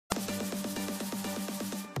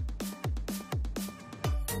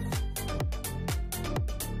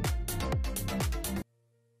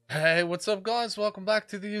Hey, what's up guys? Welcome back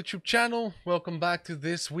to the YouTube channel. Welcome back to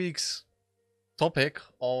this week's topic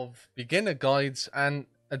of beginner guides and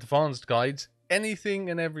advanced guides. Anything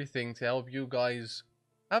and everything to help you guys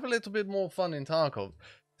have a little bit more fun in Tarkov.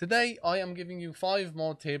 Today I am giving you 5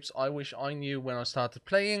 more tips I wish I knew when I started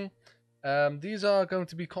playing. These are going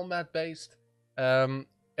to be combat based.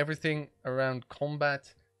 Everything around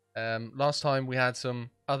combat. Last time we had some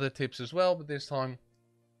other tips as well, but this time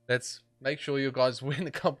let's make sure you guys win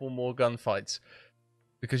a couple more gunfights,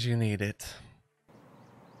 because you need it.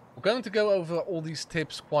 We're going to go over all these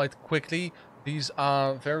tips quite quickly. These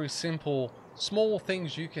are very simple, small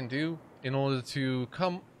things you can do in order to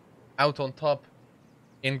come out on top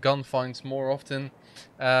in gunfights more often.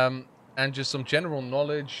 And just some general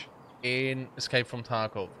knowledge in Escape from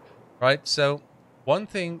Tarkov. Right, so one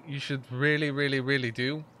thing you should really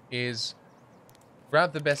do is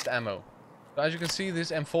grab the best ammo. So as you can see,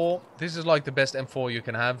 this M4, this is like the best M4 you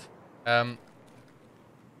can have.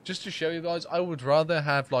 Just to show you guys, I would rather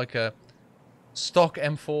have like a stock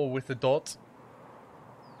M4 with the dot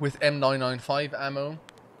with M995 ammo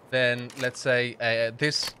than, let's say,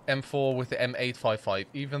 this M4 with the M855,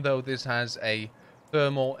 even though this has a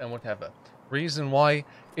thermal and whatever. Reason why: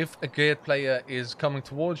 if a geared player is coming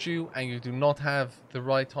towards you and you do not have the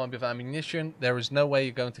right type of ammunition, there is no way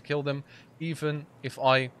you're going to kill them. Even if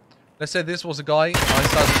let's say this was a guy,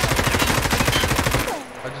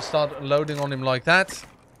 I just started loading on him like that.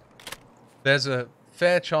 There's a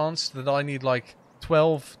fair chance that I need like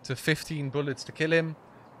 12 to 15 bullets to kill him.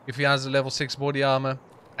 If he has a level 6 body armor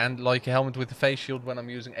and like a helmet with a face shield when I'm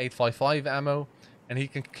using 855 ammo, and he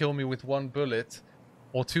can kill me with 1 bullet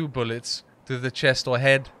or 2 bullets to the chest or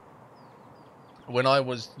head, when I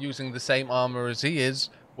was using the same armor as he is,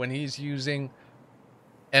 when he's using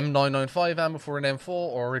M995 ammo for an M4,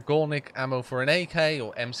 or a Gornik ammo for an AK,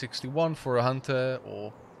 or M61 for a Hunter,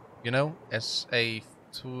 or, you know,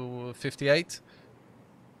 SA-58.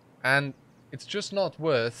 And it's just not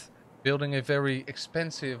worth building a very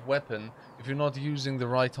expensive weapon if you're not using the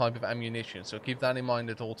right type of ammunition. So keep that in mind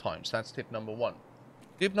at all times. That's tip number 1.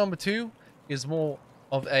 Tip number 2 is more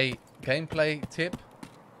of a gameplay tip.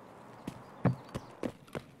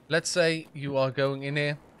 Let's say you are going in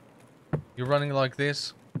here, you're running like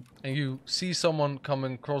this, and you see someone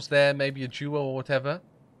coming across there, maybe a duo or whatever,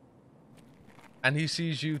 and he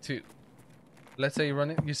sees you too. Let's say you're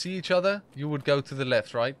running, you see each other, you would go to the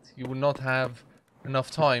left, right? You would not have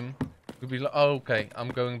enough time to be like, oh, okay, I'm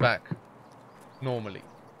going back normally.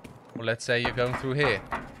 Or let's say you're going through here.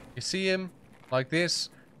 You see him like this,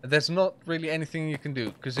 and there's not really anything you can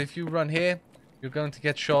do, because if you run here, you're going to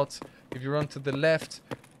get shot. If you run to the left,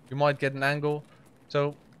 you might get an angle.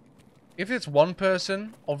 So if it's one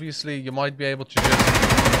person, obviously you might be able to just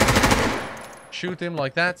shoot him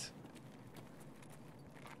like that.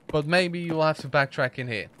 But maybe you'll have to backtrack in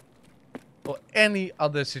here. Or any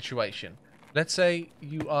other situation. Let's say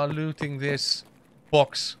you are looting this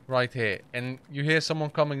box right here, and you hear someone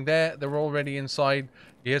coming there, they're already inside,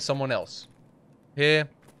 you hear someone else. Here,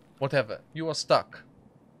 whatever. You are stuck.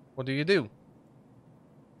 What do?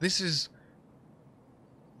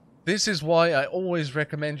 This is why I always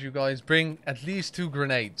recommend you guys bring at least 2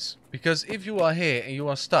 grenades. Because if you are here and you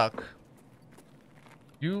are stuck,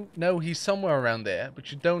 you know he's somewhere around there,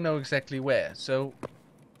 but you don't know exactly where. So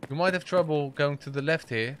you might have trouble going to the left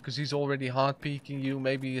here, because he's already hard peeking you.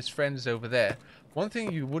 Maybe his friend is over there. One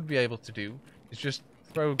thing you would be able to do is just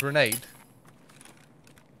throw a grenade,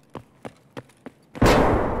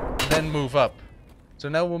 and then move up. So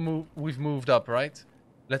now we've moved up, right?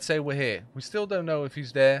 Let's say we're here. We still don't know if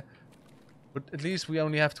he's there, but at least we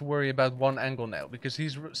only have to worry about one angle now, because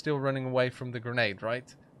he's still running away from the grenade,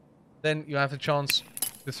 right? Then you have a chance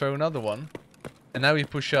to throw another one, and now you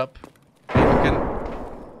push up, and you can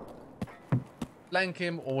flank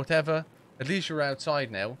him or whatever. At least you're outside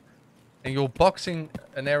now, and you're boxing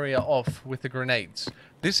an area off with the grenades.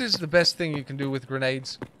 This is the best thing you can do with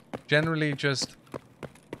grenades. Generally, just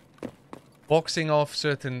boxing off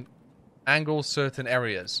certain angles, certain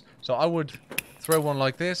areas. So I would throw one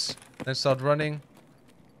like this, then start running.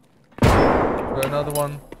 Throw another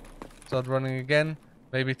one, start running again.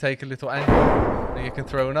 Maybe take a little angle, then you can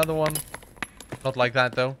throw another one. Not like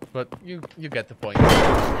that though, but you get the point.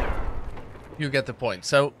 You get the point.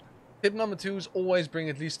 So tip number 2 is always bring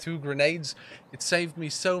at least 2 grenades. It saved me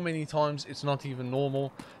so many times, it's not even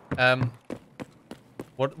normal.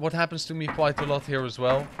 What happens to me quite a lot here as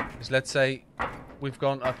well is, let's say we've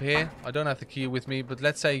gone up here. I don't have the key with me, but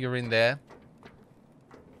let's say you're in there,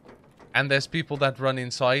 and there's people that run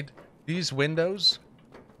inside these windows.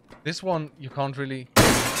 This one you can't really...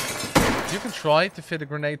 You can try to fit a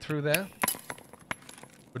grenade through there,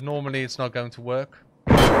 but normally it's not going to work.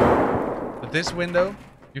 But this window,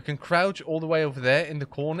 you can crouch all the way over there in the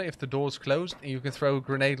corner if the door's closed, and you can throw a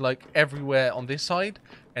grenade like everywhere on this side.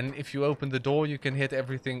 And if you open the door, you can hit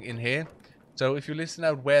everything in here. So if you listen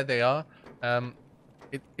out where they are,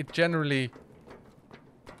 it generally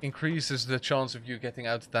increases the chance of you getting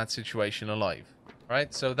out of that situation alive.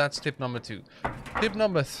 Right? So that's tip number 2. Tip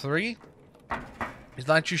number 3 is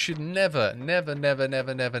that you should never in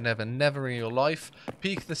your life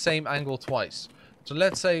peek the same angle twice. So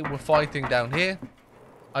let's say we're fighting down here.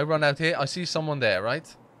 I run out here. I see someone there,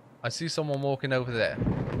 right? I see someone walking over there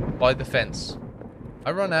by the fence.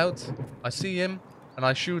 I run out. I see him and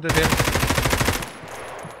I shoot at him.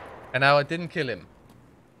 And now I didn't kill him.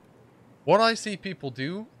 What I see people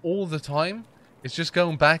do all the time is just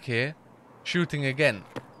going back here, shooting again.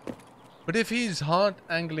 But if he's hard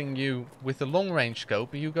angling you with a long range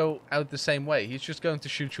scope and you go out the same way, he's just going to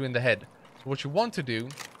shoot you in the head. So what you want to do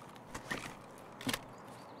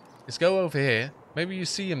is go over here. Maybe you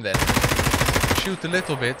see him then. Shoot a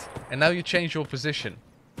little bit. And now you change your position.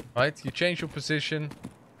 Right? You change your position.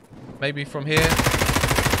 Maybe from here.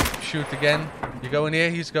 Shoot again. You go in here.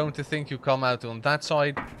 He's going to think you come out on that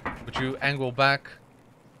side. But you angle back.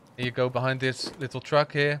 And you go behind this little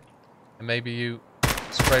truck here. And maybe you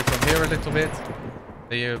spray from here a little bit.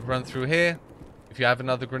 Then you run through here. If you have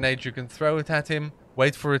another grenade, you can throw it at him.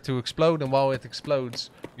 Wait for it to explode. And while it explodes,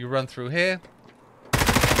 you run through here.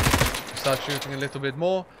 Start shooting a little bit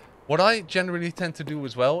more. What I generally tend to do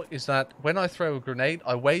as well is that when I throw a grenade,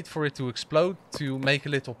 I wait for it to explode to make a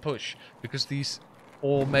little push, because these,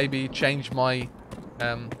 or maybe change my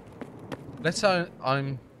let's say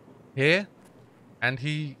I'm here and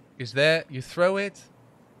he is there, you throw it,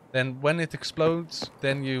 then when it explodes,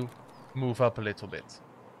 then you move up a little bit,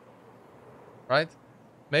 right?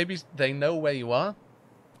 Maybe they know where you are.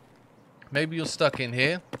 Maybe you're stuck in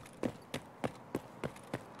here.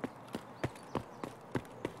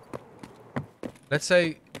 Let's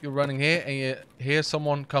say you're running here and you hear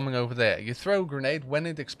someone coming over there. You throw a grenade. When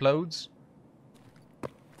it explodes,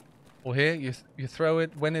 or here, you throw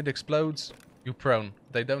it. When it explodes, you prone.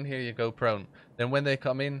 They don't hear you go prone. Then when they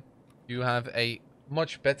come in, you have a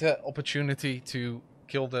much better opportunity to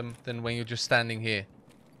kill them than when you're just standing here.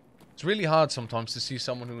 It's really hard sometimes to see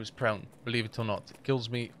someone who is prone, believe it or not. It kills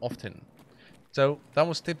me often. So that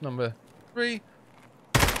was tip number 3.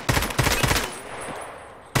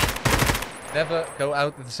 Never go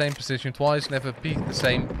out in the same position twice. Never peek the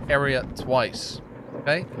same area twice.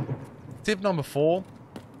 Okay? Tip number 4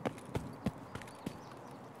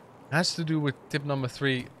 has to do with tip number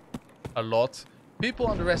 3 a lot.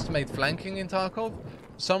 People underestimate flanking in Tarkov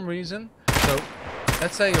for some reason. So,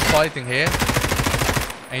 let's say you're fighting here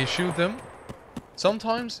and you shoot them.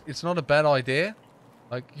 Sometimes it's not a bad idea.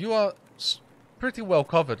 Like, you are pretty well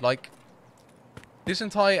covered. Like, this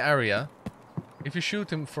entire area, if you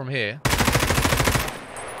shoot him from here,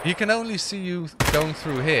 he can only see you going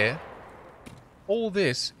through here. All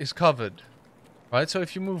this is covered, right? So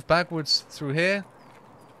if you move backwards through here,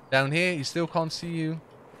 down here, he still can't see you.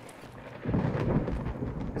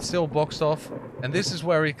 It's still boxed off. And this is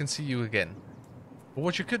where he can see you again. But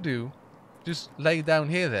what you could do, just lay down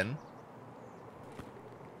here then.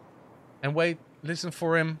 And wait, listen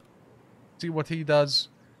for him. See what he does.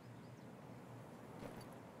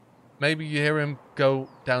 Maybe you hear him go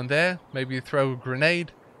down there. Maybe you throw a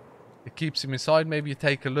grenade. It keeps him inside. Maybe you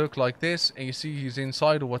take a look like this and you see he's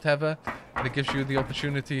inside or whatever. And it gives you the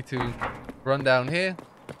opportunity to run down here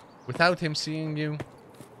without him seeing you.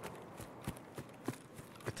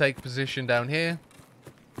 You take position down here.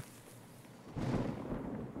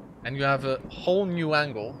 And you have a whole new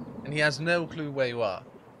angle. And he has no clue where you are.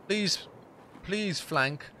 Please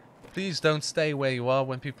flank. Please don't stay where you are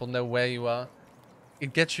when people know where you are.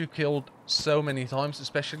 It gets you killed so many times,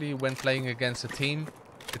 especially when playing against a team.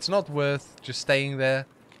 It's not worth just staying there,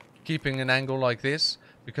 keeping an angle like this,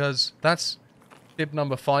 because that's tip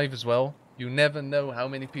number 5 as well. You never know how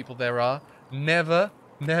many people there are. Never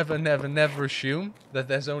assume that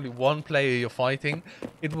there's only one player you're fighting.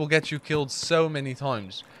 It will get you killed so many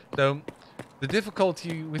times. So the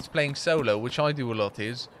difficulty with playing solo, which I do a lot,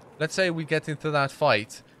 is, let's say we get into that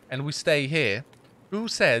fight and we stay here. Who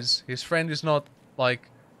says his friend is not, like,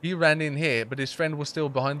 he ran in here, but his friend was still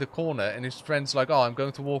behind the corner, and his friend's like, oh, I'm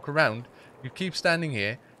going to walk around. You keep standing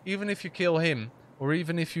here. Even if you kill him, or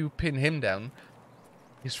even if you pin him down,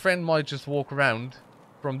 his friend might just walk around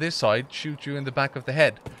from this side, shoot you in the back of the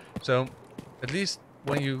head. So, at least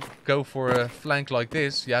when you go for a flank like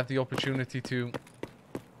this, you have the opportunity to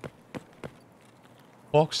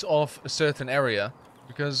box off a certain area,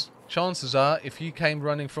 because chances are, if he came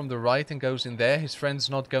running from the right and goes in there, his friend's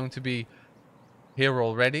not going to be here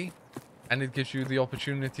already. And it gives you the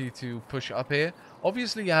opportunity to push up here.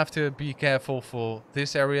 Obviously, you have to be careful for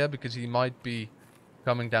this area because he might be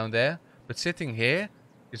coming down there. But sitting here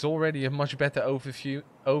is already a much better overview.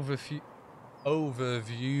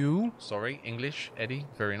 Sorry, English, Eddie,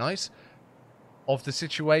 very nice. Of the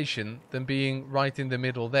situation than being right in the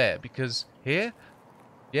middle there. Because here,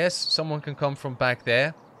 yes, someone can come from back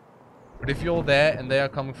there. But if you're there and they are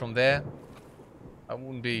coming from there, I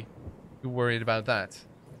wouldn't be too worried about that.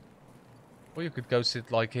 Or you could go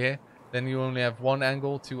sit like here. Then you only have 1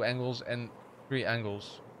 angle, 2 angles, and 3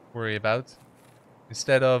 angles to worry about.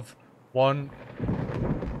 Instead of 1,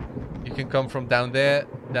 you can come from down there,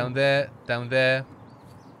 down there, down there,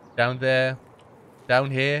 down there,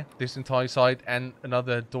 down here, this entire side, and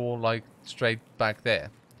another door like straight back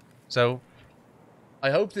there. So, I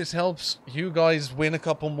hope this helps you guys win a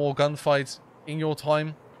couple more gunfights in your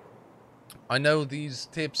time. I know these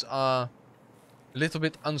tips are a little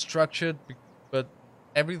bit unstructured, but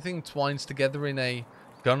everything twines together in a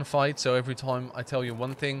gunfight. So every time I tell you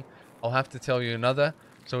one thing, I'll have to tell you another.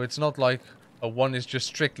 So it's not like a one is just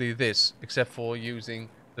strictly this, except for using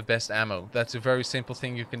the best ammo. That's a very simple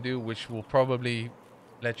thing you can do, which will probably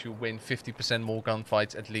let you win 50% more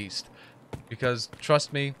gunfights at least. Because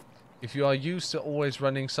trust me, if you are used to always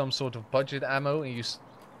running some sort of budget ammo and you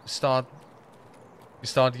start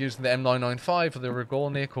using the M995 or the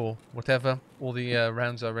Regornik or whatever, all the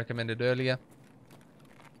rounds I recommended earlier,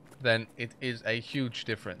 then it is a huge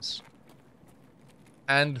difference.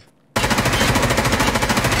 And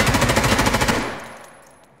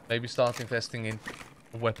maybe start investing in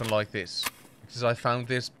a weapon like this. Because I found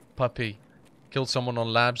this puppy, killed someone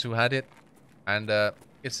on labs who had it, and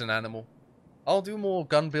it's an animal. I'll do more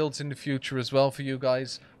gun builds in the future as well for you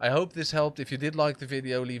guys. I hope this helped. If you did like the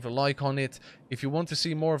video, leave a like on it. If you want to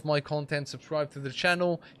see more of my content, subscribe to the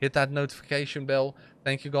channel. Hit that notification bell.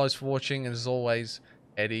 Thank you guys for watching. And as always,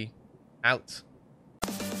 Eddie out.